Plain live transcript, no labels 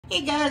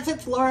Hey guys,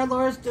 it's Laura,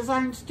 Laura's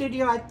Design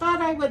Studio. I thought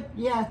I would,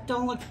 yeah,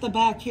 don't look at the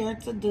back here,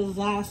 it's a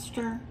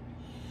disaster.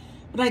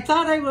 But I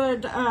thought I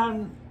would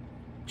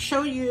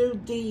show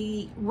you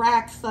the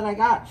racks that I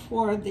got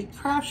for the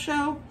craft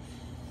show.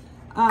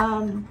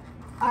 I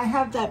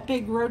have that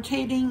big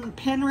rotating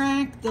pen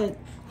rack that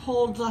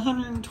holds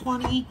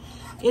 120.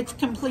 It's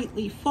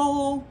completely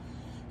full.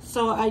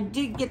 So I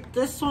did get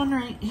this one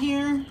right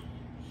here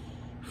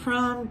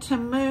from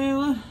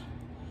Temu.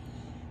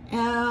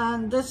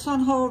 And this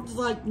one holds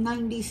like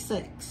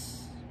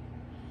 96.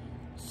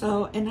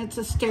 So, and it's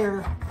a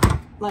stair,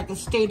 like a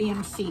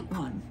stadium seat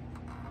one.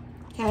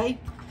 Okay.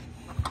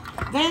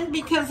 Then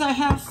because I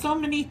have so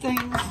many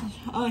things,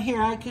 oh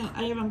here, I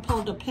even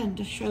pulled a pin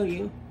to show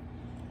you.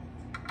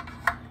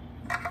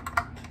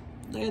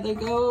 There they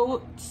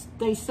go.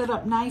 They sit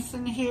up nice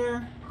in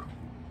here.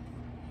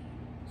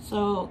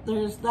 So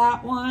there's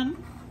that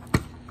one.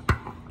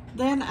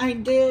 Then I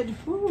did,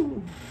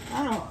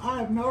 I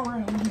have no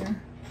room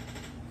here.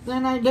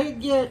 Then I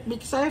did get,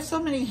 because I have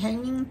so many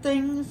hanging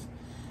things,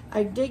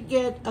 I did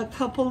get a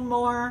couple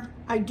more.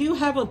 I do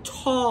have a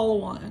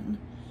tall one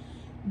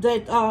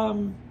that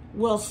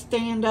will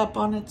stand up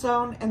on its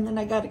own. And then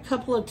I got a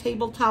couple of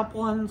tabletop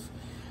ones.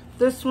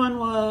 This one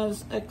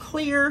was a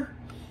clear,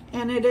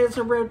 and it is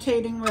a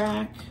rotating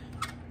rack.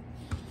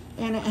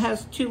 And it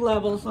has 2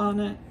 levels on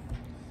it.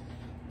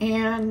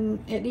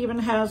 And it even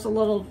has a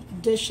little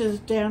dishes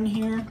down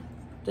here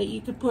that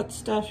you could put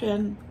stuff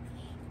in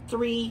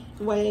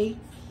 3-way.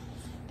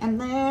 And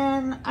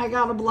then I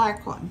got a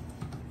black one.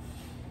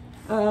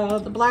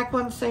 The black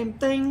one, same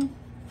thing.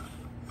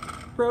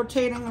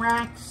 Rotating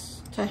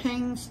racks to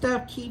hang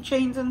stuff,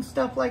 keychains and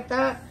stuff like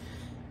that.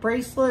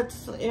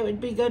 Bracelets, it would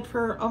be good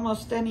for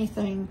almost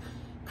anything.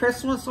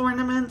 Christmas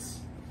ornaments.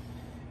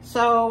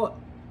 So,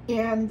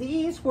 and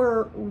these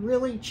were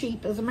really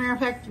cheap. As a matter of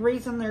fact, the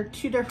reason they're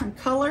 2 different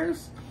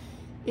colors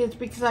is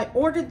because I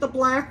ordered the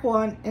black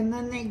one and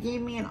then they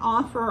gave me an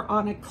offer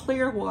on a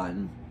clear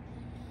one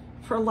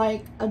for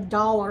like $1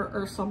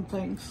 or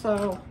something.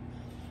 So,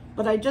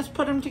 but I just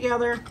put them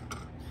together.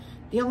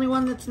 The only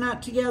one that's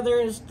not together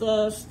is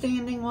the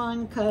standing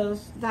one,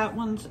 because that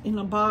one's in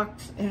a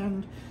box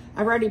and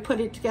I've already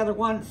put it together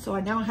once, so I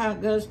know how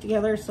it goes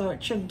together, so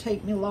it shouldn't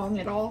take me long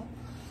at all.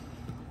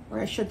 Or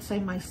I should say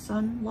my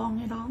son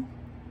long at all.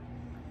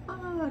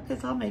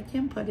 Because I'll make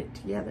him put it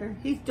together.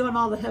 He's doing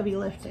all the heavy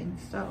lifting,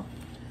 so.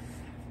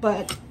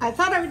 But I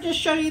thought I would just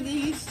show you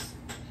these.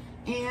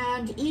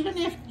 And even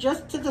if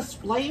just to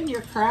display in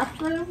your craft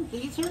room,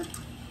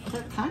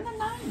 they're kind of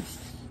nice.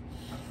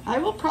 I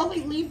will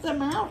probably leave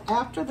them out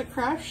after the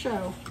craft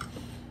show.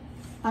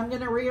 I'm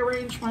going to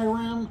rearrange my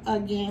room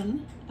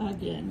again,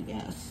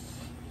 yes.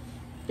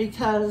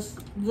 Because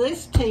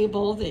this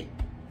table that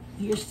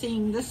you're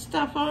seeing this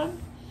stuff on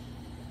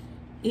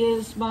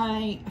is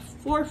my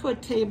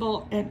 4-foot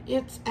table, and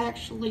it's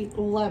actually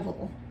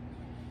level.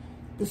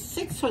 The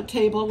 6-foot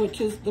table, which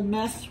is the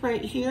mess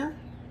right here,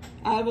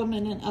 I have them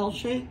in an L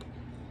shape.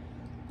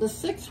 The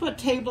 6-foot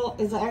table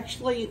is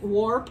actually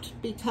warped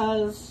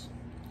because,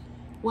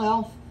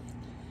 well,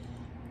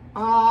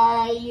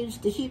 I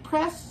used the heat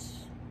press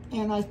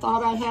and I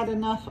thought I had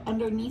enough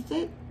underneath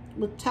it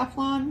with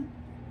Teflon.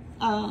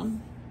 I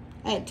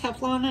had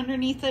Teflon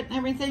underneath it and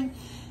everything.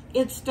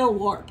 It's still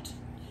warped.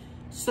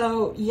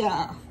 So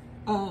yeah,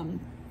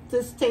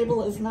 this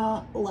table is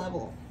not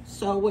level.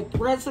 So with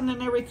resin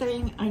and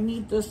everything, I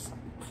need this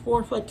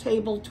 4-foot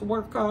table to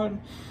work on.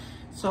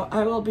 So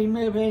I will be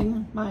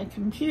moving my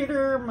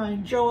computer, my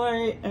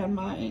Joy, and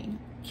my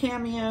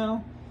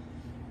Cameo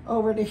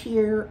over to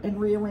here and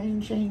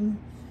rearranging.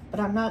 But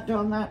I'm not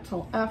doing that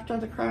till after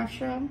the craft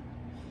show,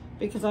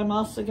 because I'm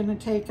also going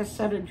to take a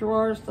set of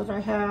drawers that I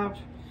have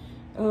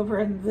over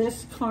in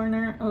this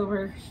corner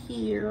over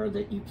here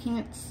that you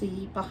can't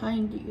see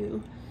behind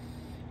you.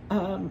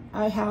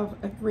 I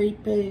have a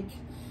great big,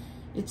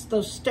 it's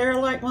those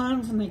Sterilite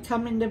ones, and they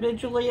come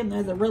individually, and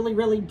they're the really,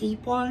 really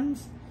deep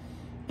ones.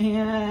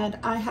 And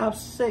I have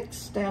 6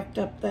 stacked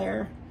up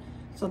there.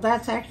 So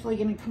that's actually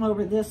going to come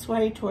over this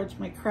way towards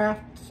my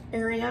craft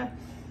area.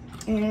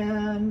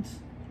 And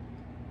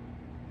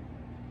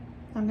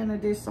I'm going to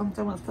do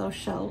something with those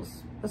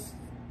shelves.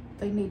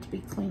 They need to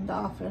be cleaned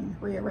off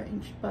and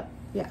rearranged, but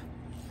yeah.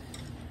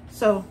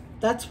 So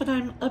that's what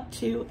I'm up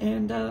to,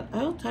 and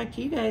I'll talk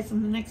to you guys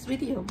in the next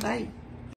video. Bye.